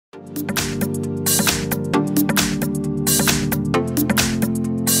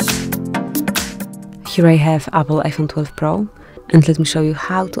Here I have Apple iPhone 12 Pro, and let me show you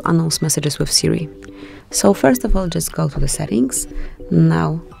how to announce messages with Siri. So first of all, just go to the settings.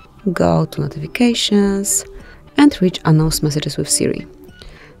 Now go to notifications and reach announce messages with Siri.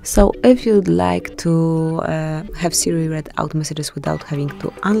 So if you'd like to have Siri read out messages without having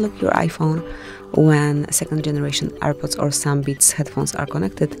to unlock your iPhone when second generation AirPods or some Beats headphones are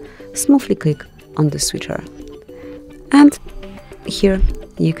connected, smoothly click on the switcher. And here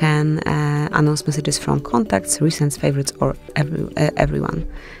you can announce messages from contacts, recent favorites, or everyone.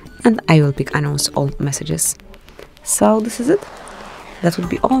 And I will pick announce all messages. So this is it. That would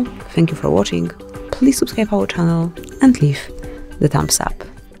be all. Thank you for watching. Please subscribe our channel and leave the thumbs up.